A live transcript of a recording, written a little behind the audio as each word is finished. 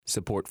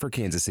Support for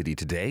Kansas City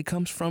Today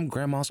comes from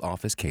Grandma's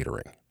Office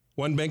Catering.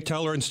 One bank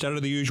teller instead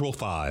of the usual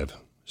 5.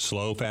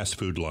 Slow fast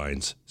food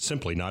lines.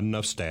 Simply not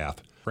enough staff.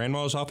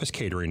 Grandma's Office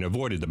Catering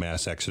avoided the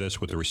mass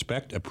exodus with the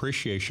respect,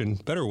 appreciation,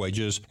 better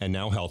wages, and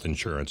now health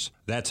insurance.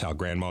 That's how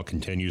Grandma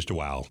continues to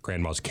wow.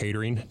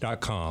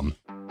 Grandma'sCatering.com.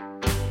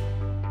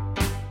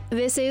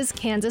 This is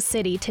Kansas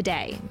City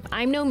Today.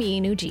 I'm Nomi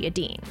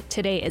Nujiadeen.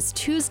 Today is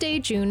Tuesday,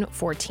 June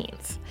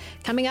 14th.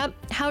 Coming up,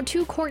 how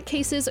 2 court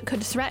cases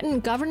could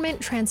threaten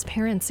government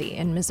transparency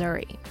in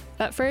Missouri.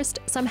 But first,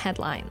 some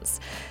headlines.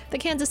 The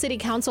Kansas City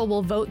Council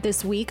will vote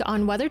this week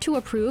on whether to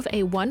approve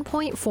a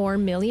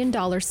 $1.4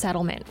 million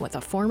settlement with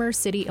a former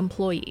city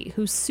employee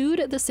who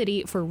sued the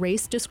city for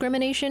race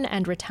discrimination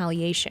and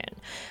retaliation.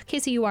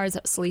 KCUR's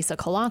Selisa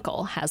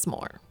Kalakal has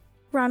more.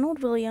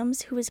 Ronald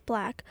Williams, who is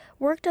Black,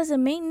 worked as a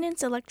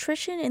maintenance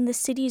electrician in the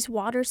city's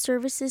water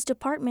services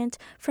department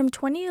from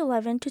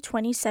 2011 to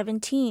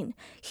 2017.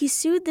 He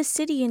sued the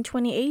city in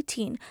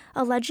 2018,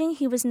 alleging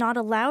he was not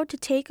allowed to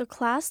take a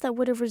class that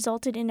would have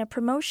resulted in a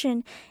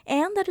promotion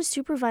and that a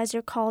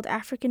supervisor called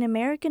African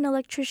American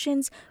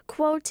electricians,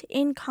 quote,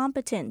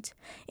 incompetent.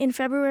 In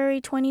February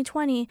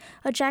 2020,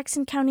 a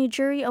Jackson County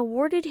jury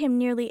awarded him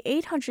nearly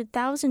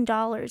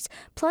 $800,000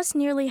 plus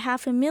nearly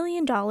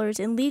 $500,000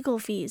 in legal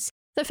fees.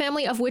 The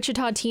family of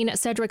Wichita teen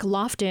Cedric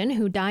Lofton,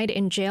 who died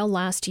in jail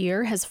last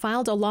year, has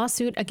filed a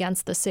lawsuit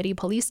against the city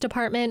police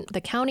department, the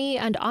county,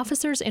 and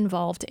officers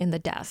involved in the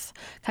death.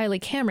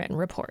 Kylie Cameron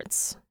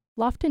reports.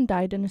 Lofton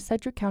died in a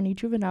Cedric County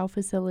juvenile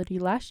facility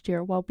last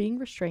year while being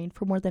restrained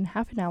for more than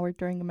half an hour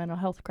during a mental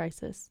health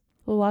crisis.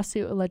 The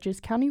lawsuit alleges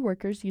county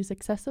workers used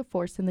excessive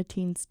force in the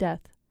teen's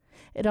death.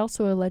 It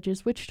also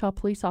alleges Wichita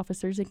police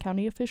officers and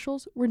county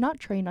officials were not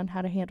trained on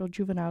how to handle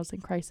juveniles in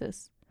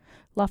crisis.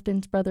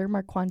 Lofton's brother,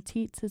 Marquand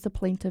Teets, is a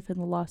plaintiff in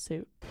the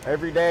lawsuit.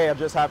 Every day I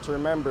just have to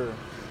remember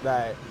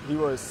that he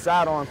was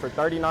sat on for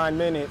 39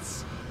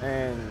 minutes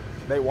and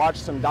they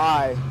watched him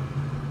die,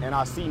 and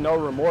I see no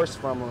remorse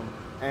from him,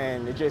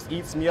 and it just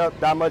eats me up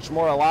that much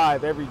more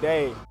alive every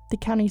day. The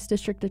county's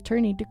district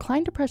attorney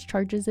declined to press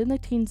charges in the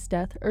teen's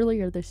death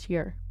earlier this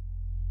year.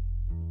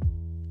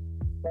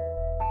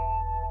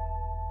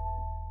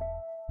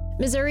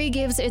 Missouri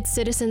gives its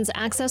citizens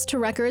access to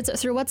records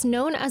through what's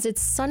known as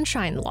its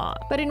Sunshine Law.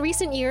 But in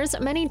recent years,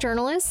 many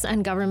journalists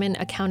and government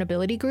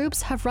accountability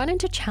groups have run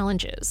into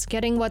challenges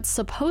getting what's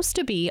supposed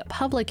to be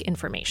public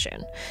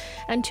information.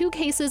 And 2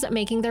 cases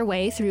making their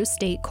way through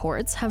state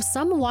courts have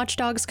some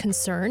watchdogs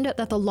concerned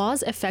that the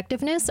law's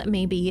effectiveness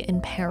may be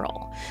in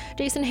peril.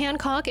 Jason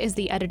Hancock is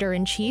the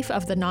editor-in-chief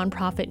of the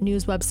nonprofit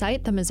news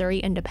website, The Missouri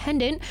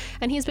Independent,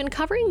 and he's been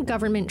covering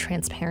government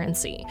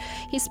transparency.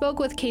 He spoke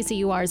with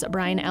KCUR's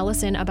Brian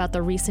Ellison about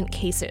the recent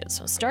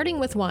cases, starting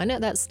with one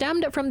that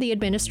stemmed from the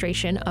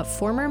administration of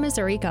former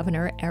Missouri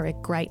Governor Eric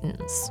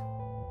Greitens.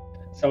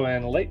 So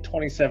in late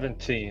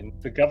 2017,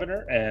 the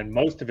governor and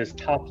most of his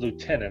top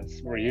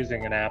lieutenants were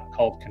using an app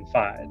called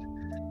Confide.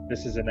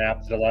 This is an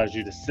app that allows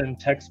you to send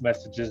text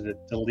messages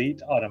that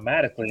delete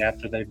automatically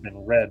after they've been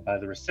read by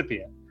the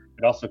recipient.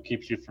 It also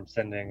keeps you from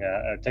taking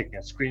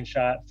a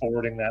screenshot,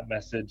 forwarding that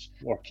message,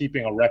 or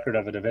keeping a record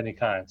of it of any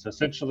kind. So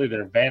essentially,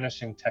 they're a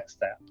vanishing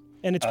text app.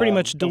 And it's pretty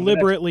much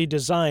deliberately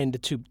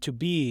designed to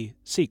be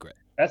secret.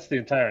 That's the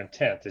entire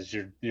intent, is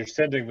you're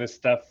sending this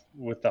stuff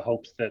with the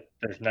hopes that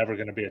there's never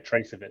going to be a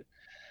trace of it.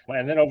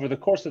 And then over the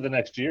course of the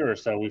next year or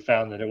so, we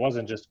found that it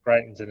wasn't just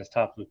Greitens and his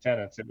top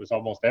lieutenants. It was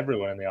almost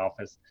everyone in the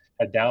office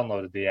had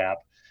downloaded the app.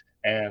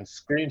 And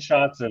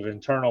screenshots of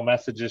internal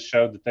messages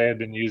showed that they had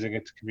been using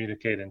it to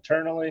communicate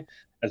internally,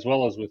 as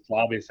well as with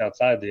lobbyists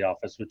outside the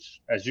office, which,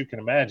 as you can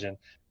imagine,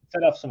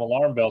 set off some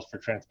alarm bells for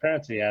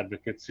transparency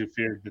advocates who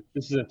feared that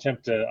this is an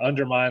attempt to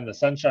undermine the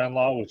Sunshine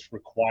Law, which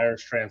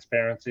requires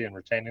transparency in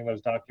retaining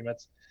those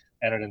documents.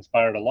 And it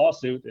inspired a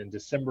lawsuit in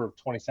December of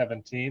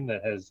 2017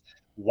 that has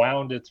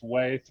wound its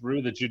way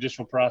through the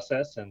judicial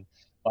process and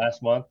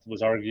last month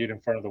was argued in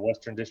front of the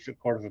Western District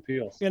Court of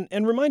Appeals.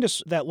 And remind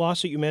us, that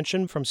lawsuit you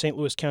mentioned from St.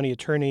 Louis County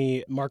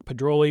Attorney Mark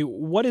Pedroli,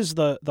 what is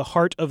the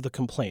heart of the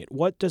complaint?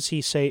 What does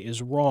he say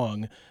is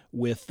wrong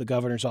with the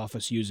governor's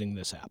office using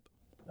this app?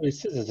 He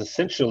says it's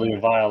essentially a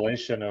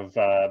violation of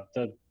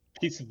the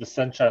piece of the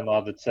Sunshine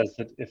Law that says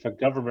that if a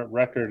government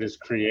record is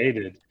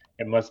created,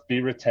 it must be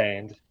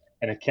retained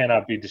and it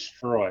cannot be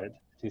destroyed.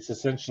 It's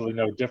essentially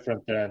no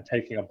different than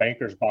taking a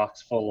banker's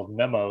box full of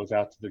memos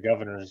out to the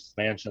governor's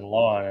mansion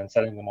lawn and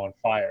setting them on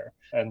fire.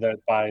 And that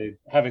by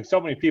having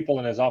so many people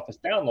in his office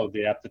download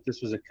the app, that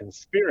this was a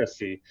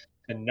conspiracy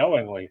to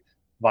knowingly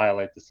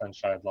violate the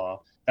Sunshine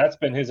Law. That's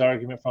been his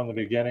argument from the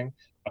beginning.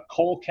 A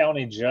Cole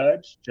County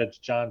judge,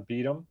 Judge John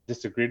Beadham,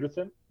 disagreed with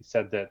him. He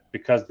said that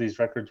because these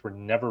records were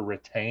never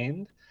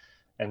retained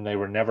and they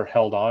were never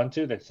held on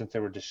to, that since they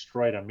were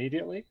destroyed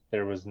immediately,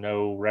 there was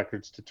no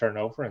records to turn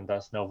over and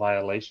thus no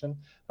violation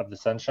of the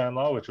Sunshine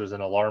Law, which was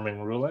an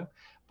alarming ruling.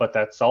 But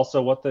that's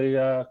also what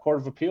the Court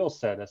of Appeals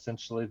said,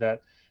 essentially,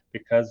 that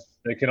because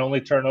they can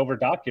only turn over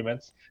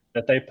documents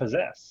that they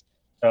possess.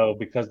 So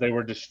because they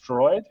were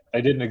destroyed,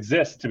 they didn't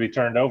exist to be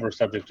turned over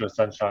subject to a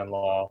Sunshine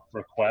Law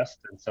request.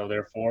 And so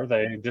therefore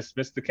they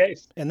dismissed the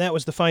case. And that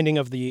was the finding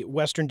of the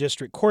Western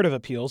District Court of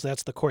Appeals.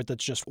 That's the court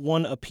that's just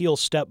one appeal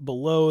step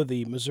below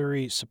the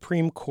Missouri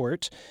Supreme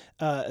Court.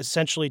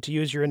 Essentially, to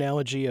use your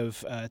analogy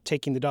of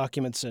taking the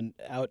documents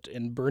out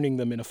and burning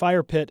them in a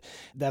fire pit,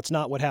 that's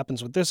not what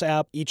happens with this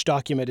app. Each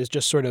document is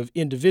just sort of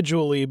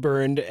individually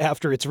burned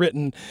after it's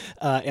written.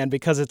 And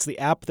because it's the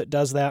app that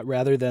does that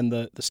rather than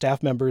the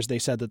staff members, they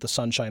said that the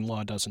Sunshine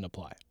Law doesn't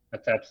apply.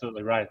 That's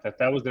absolutely right.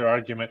 That was their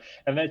argument.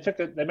 And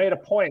they made a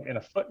point in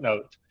a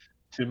footnote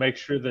to make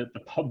sure that the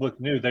public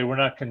knew they were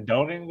not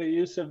condoning the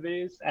use of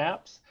these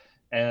apps.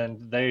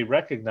 And they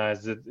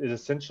recognized that it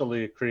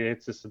essentially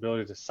creates this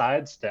ability to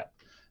sidestep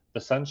the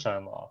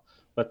Sunshine Law.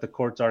 But the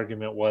court's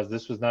argument was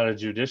this was not a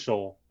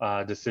judicial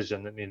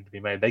decision that needed to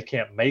be made. They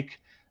can't make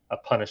a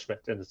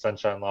punishment in the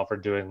Sunshine Law for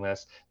doing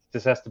this.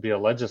 This has to be a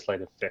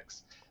legislative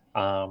fix.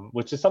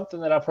 Which is something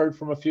that I've heard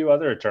from a few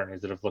other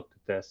attorneys that have looked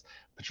at this.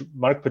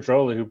 Mark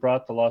Pedroli, who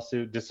brought the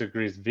lawsuit,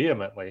 disagrees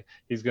vehemently.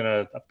 He's going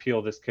to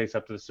appeal this case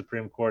up to the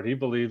Supreme Court. He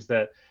believes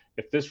that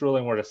if this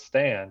ruling were to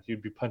stand,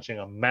 you'd be punching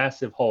a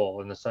massive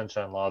hole in the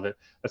Sunshine Law that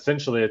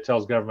essentially it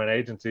tells government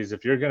agencies,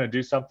 if you're going to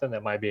do something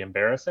that might be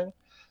embarrassing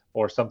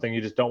or something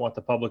you just don't want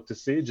the public to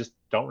see, just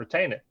don't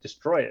retain it,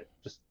 destroy it,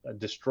 just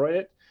destroy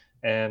it.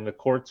 And the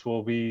courts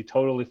will be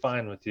totally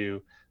fine with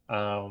you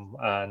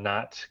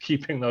not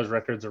keeping those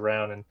records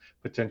around and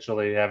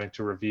potentially having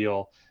to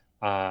reveal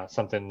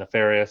something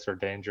nefarious or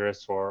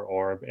dangerous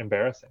or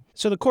embarrassing.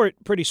 So the court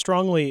pretty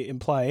strongly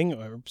implying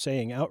or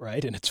saying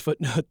outright in its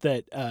footnote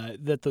that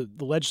the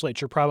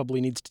legislature probably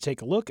needs to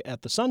take a look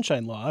at the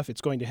Sunshine Law if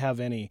it's going to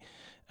have any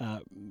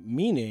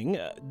meaning.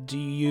 Do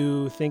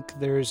you think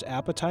there's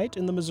appetite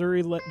in the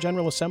Missouri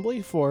General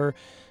Assembly for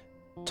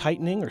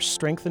tightening or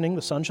strengthening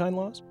the Sunshine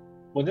Laws?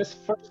 When this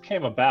first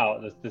came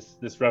about,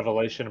 this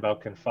revelation about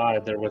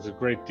Confide, there was a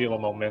great deal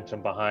of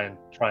momentum behind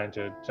trying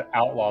to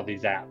outlaw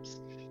these apps,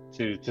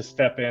 to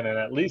step in and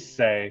at least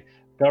say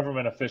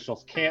government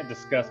officials can't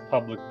discuss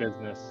public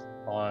business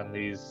on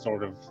these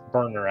sort of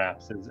burner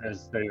apps,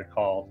 as they are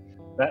called.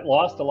 That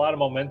lost a lot of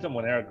momentum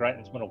when Eric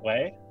Greitens went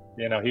away.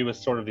 You know, he was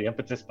sort of the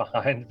impetus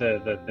behind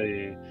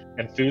the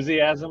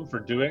enthusiasm for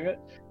doing it.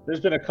 There's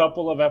been a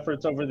couple of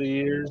efforts over the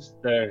years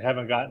that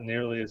haven't gotten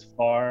nearly as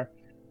far.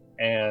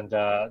 And,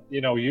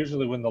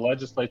 usually when the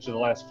legislature the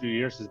last few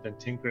years has been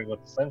tinkering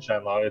with the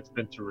Sunshine Law, it's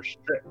been to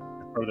restrict,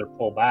 to further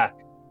pull back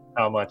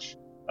how much,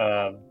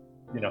 how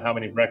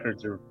many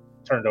records are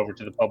turned over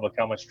to the public,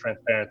 how much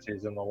transparency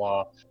is in the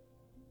law.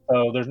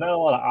 So there's not a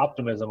lot of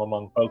optimism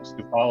among folks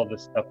who follow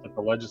this stuff that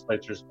the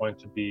legislature is going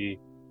to be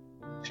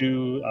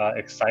too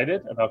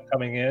excited about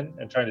coming in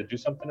and trying to do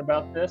something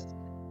about this.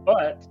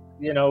 But,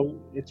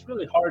 it's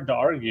really hard to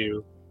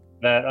argue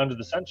that under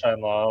the Sunshine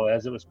Law,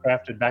 as it was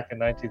crafted back in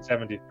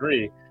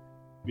 1973,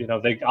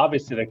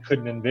 they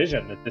couldn't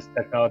envision that this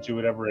technology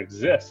would ever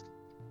exist.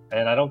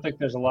 And I don't think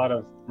there's a lot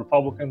of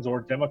Republicans or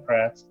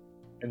Democrats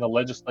in the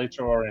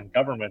legislature or in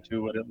government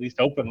who would at least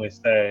openly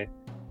say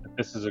that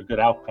this is a good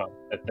outcome,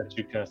 that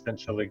you can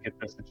essentially get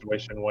to a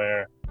situation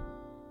where,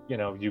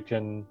 you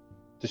can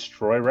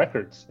destroy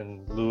records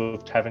in lieu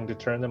of having to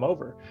turn them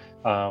over.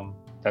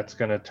 That's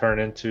going to turn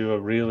into a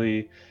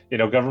really,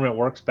 government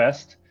works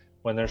best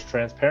when there's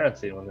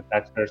transparency, when the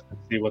taxpayers can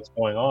see what's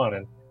going on.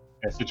 And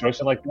in a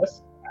situation like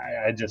this,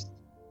 I just,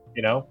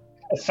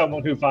 as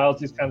someone who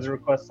files these kinds of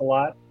requests a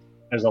lot,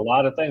 there's a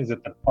lot of things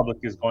that the public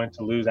is going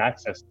to lose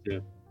access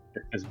to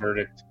if this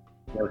verdict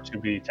were to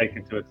be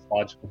taken to its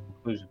logical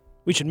conclusion.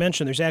 We should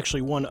mention there's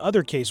actually one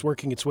other case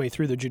working its way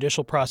through the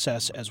judicial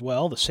process as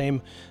well. The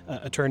same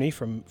attorney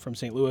from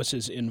St. Louis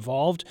is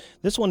involved.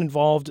 This one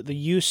involved the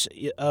use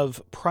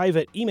of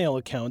private email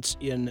accounts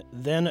in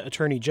then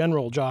Attorney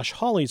General Josh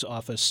Hawley's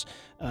office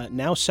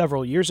now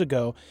several years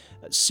ago.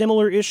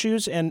 Similar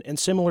issues and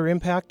similar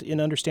impact in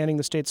understanding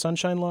the state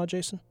Sunshine Law,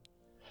 Jason?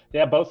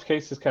 Yeah, both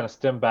cases kind of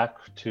stem back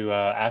to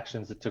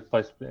actions that took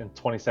place in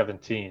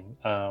 2017.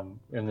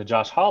 In the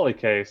Josh Hawley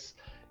case,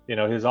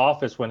 his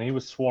office, when he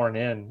was sworn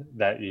in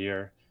that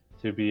year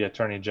to be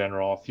Attorney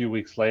General, a few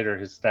weeks later,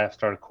 his staff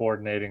started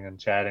coordinating and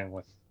chatting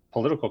with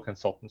political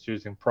consultants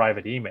using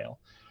private email.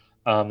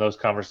 Those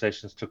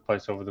conversations took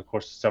place over the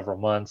course of several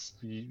months.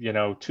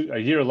 A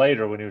year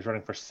later, when he was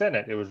running for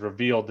Senate, it was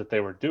revealed that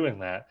they were doing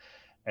that,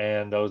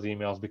 and those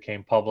emails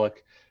became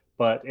public.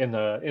 But in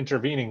the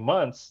intervening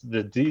months,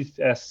 the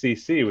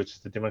DSCC, which is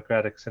the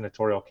Democratic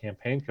Senatorial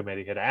Campaign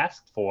Committee, had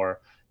asked for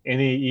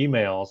any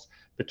emails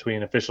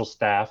between official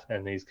staff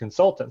and these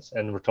consultants,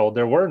 and were told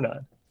there were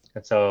none.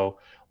 And so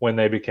when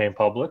they became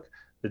public,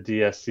 the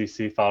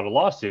DSCC filed a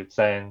lawsuit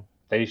saying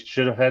they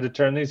should have had to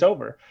turn these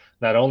over.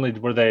 Not only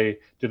do they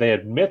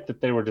admit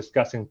that they were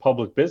discussing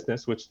public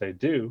business, which they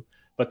do,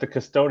 but the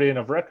custodian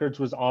of records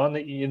was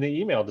in the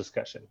email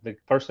discussion. The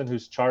person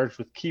who's charged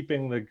with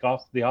keeping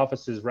the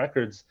office's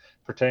records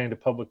pertaining to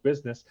public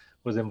business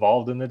was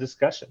involved in the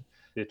discussion.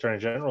 The Attorney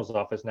General's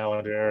office now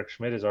under Eric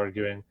Schmidt is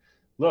arguing,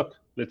 look,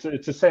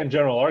 it's the same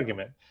general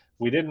argument.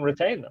 We didn't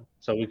retain them,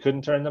 so we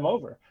couldn't turn them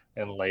over.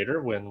 And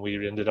later, when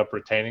we ended up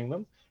retaining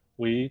them,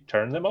 we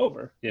turned them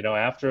over.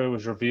 After it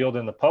was revealed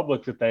in the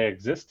public that they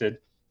existed,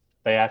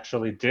 they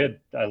actually did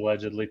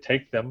allegedly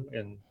take them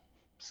and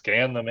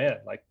scan them in,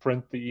 like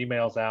print the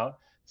emails out,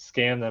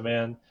 scan them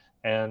in,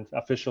 and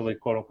officially,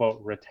 quote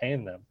unquote,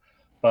 retain them.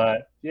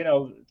 But,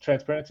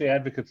 transparency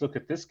advocates look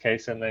at this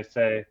case and they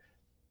say,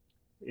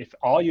 if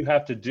all you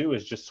have to do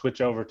is just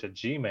switch over to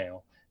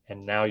Gmail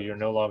and now you're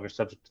no longer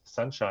subject to the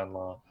Sunshine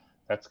Law,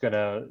 that's going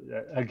to,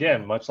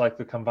 again, much like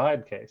the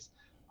Confide case,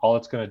 all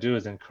it's going to do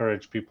is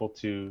encourage people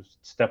to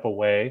step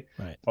away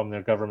from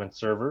their government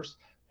servers,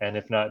 and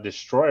if not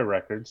destroy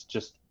records,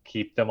 just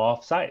keep them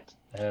off site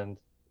and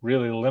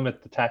really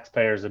limit the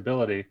taxpayer's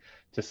ability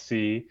to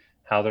see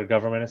how their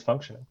government is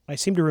functioning. I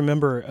seem to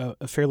remember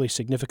a fairly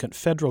significant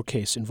federal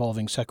case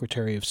involving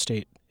Secretary of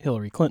State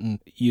Hillary Clinton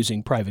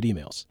using private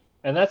emails.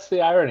 And that's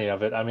the irony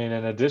of it. I mean,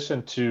 in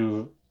addition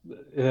to,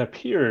 it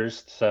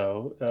appears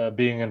so,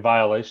 being in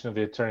violation of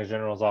the Attorney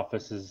General's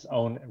office's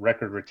own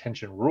record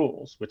retention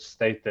rules, which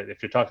state that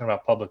if you're talking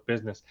about public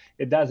business,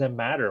 it doesn't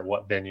matter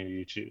what venue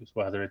you choose,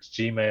 whether it's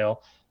Gmail,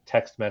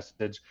 text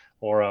message,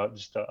 or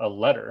just a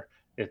letter.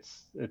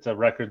 It's a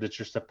record that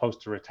you're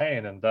supposed to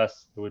retain, and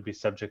thus it would be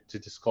subject to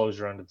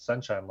disclosure under the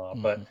Sunshine Law.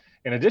 Mm-hmm. But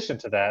in addition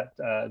to that,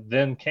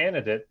 then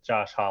candidate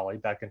Josh Hawley,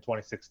 back in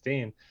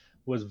 2016,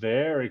 was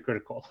very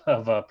critical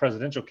of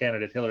presidential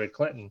candidate Hillary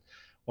Clinton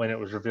when it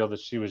was revealed that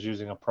she was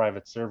using a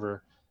private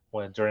server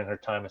during her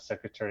time as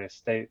Secretary of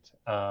State.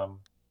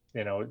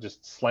 It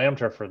just slammed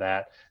her for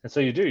that. And so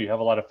you have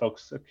a lot of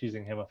folks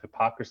accusing him of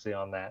hypocrisy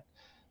on that.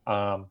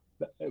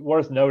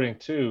 Worth noting,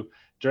 too,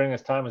 during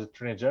his time as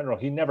Attorney General,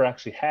 he never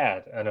actually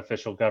had an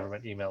official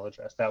government email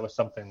address. That was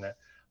something that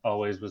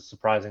always was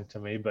surprising to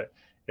me, but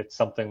it's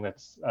something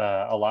that's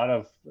a lot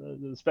of,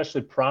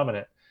 especially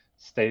prominent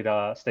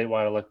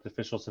statewide elected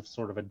officials have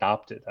sort of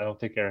adopted. I don't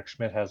think Eric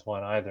Schmidt has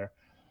one either,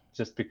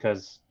 just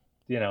because,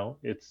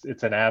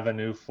 it's an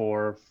avenue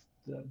for,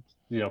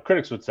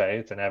 critics would say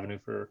it's an avenue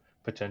for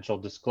potential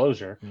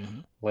disclosure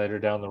later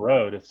down the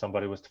road if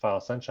somebody was to file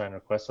a sunshine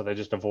request, so they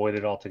just avoid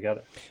it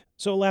altogether.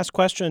 So last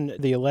question,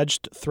 the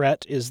alleged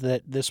threat is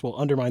that this will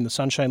undermine the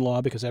Sunshine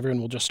Law because everyone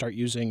will just start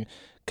using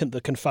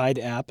the Confide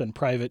app and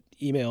private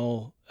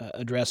email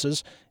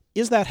addresses.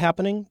 Is that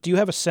happening? Do you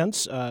have a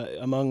sense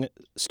among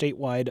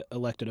statewide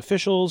elected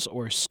officials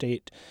or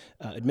state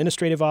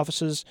administrative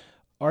offices?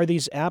 Are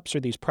these apps or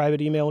these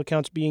private email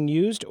accounts being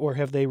used, or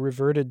have they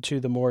reverted to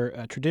the more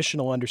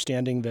traditional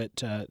understanding that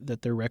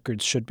their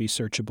records should be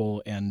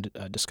searchable and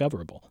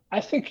discoverable? I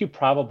think you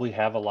probably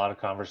have a lot of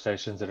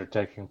conversations that are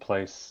taking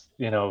place,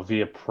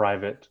 via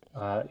private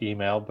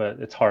email, but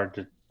it's hard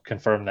to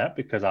confirm that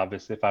because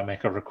obviously if I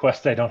make a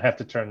request, they don't have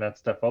to turn that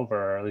stuff over,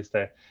 or at least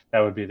that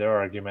would be their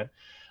argument.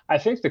 I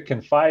think the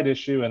Confide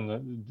issue,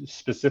 and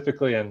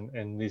specifically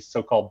in these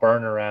so-called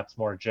burner apps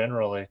more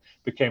generally,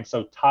 became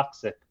so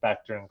toxic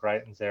back during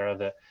Greitens' era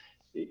that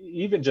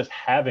even just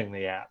having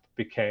the app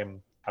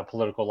became a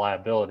political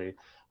liability.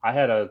 I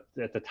had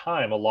at the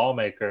time, a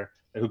lawmaker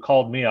who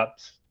called me up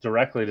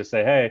directly to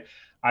say, hey,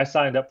 I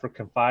signed up for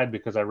Confide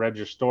because I read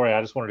your story. I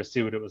just wanted to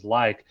see what it was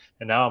like.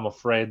 And now I'm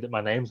afraid that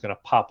my name's going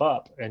to pop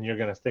up and you're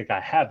going to think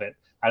I have it.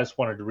 I just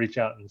wanted to reach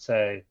out and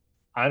say,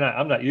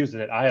 I'm not using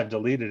it. I have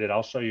deleted it.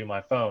 I'll show you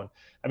my phone.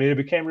 I mean, it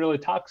became really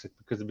toxic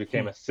because it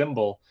became a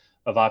symbol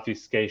of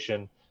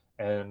obfuscation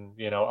and,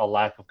 a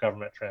lack of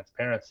government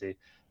transparency.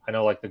 I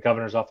know, like, the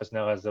governor's office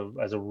now has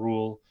a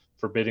rule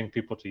forbidding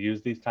people to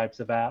use these types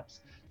of apps.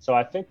 So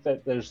I think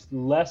that there's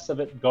less of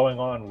it going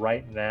on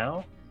right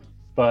now.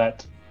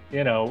 But,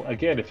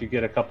 again, if you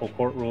get a couple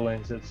court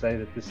rulings that say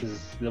that this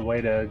is the way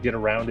to get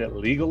around it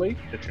legally,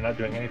 that you're not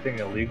doing anything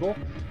illegal,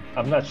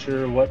 I'm not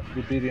sure what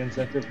would be the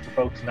incentive for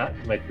folks not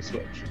to make the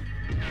switch.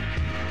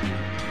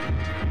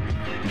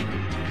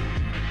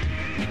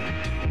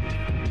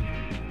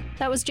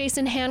 That was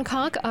Jason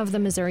Hancock of the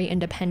Missouri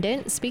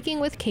Independent speaking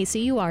with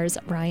KCUR's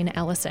Brian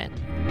Ellison.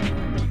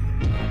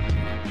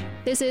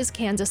 This is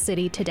Kansas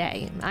City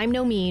Today. I'm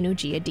Nomin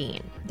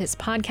Ujiyediin. This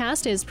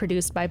podcast is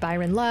produced by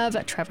Byron Love,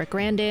 Trevor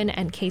Grandin,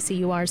 and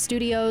KCUR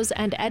Studios,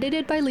 and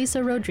edited by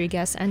Lisa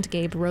Rodriguez and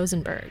Gabe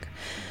Rosenberg.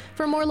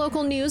 For more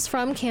local news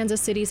from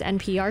Kansas City's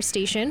NPR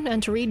station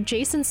and to read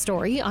Jason's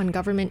story on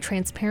government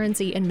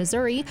transparency in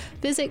Missouri,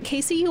 visit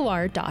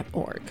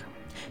kcur.org.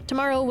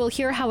 Tomorrow, we'll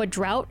hear how a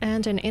drought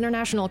and an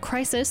international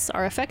crisis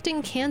are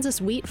affecting Kansas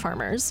wheat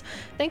farmers.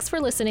 Thanks for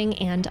listening,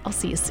 and I'll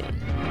see you soon.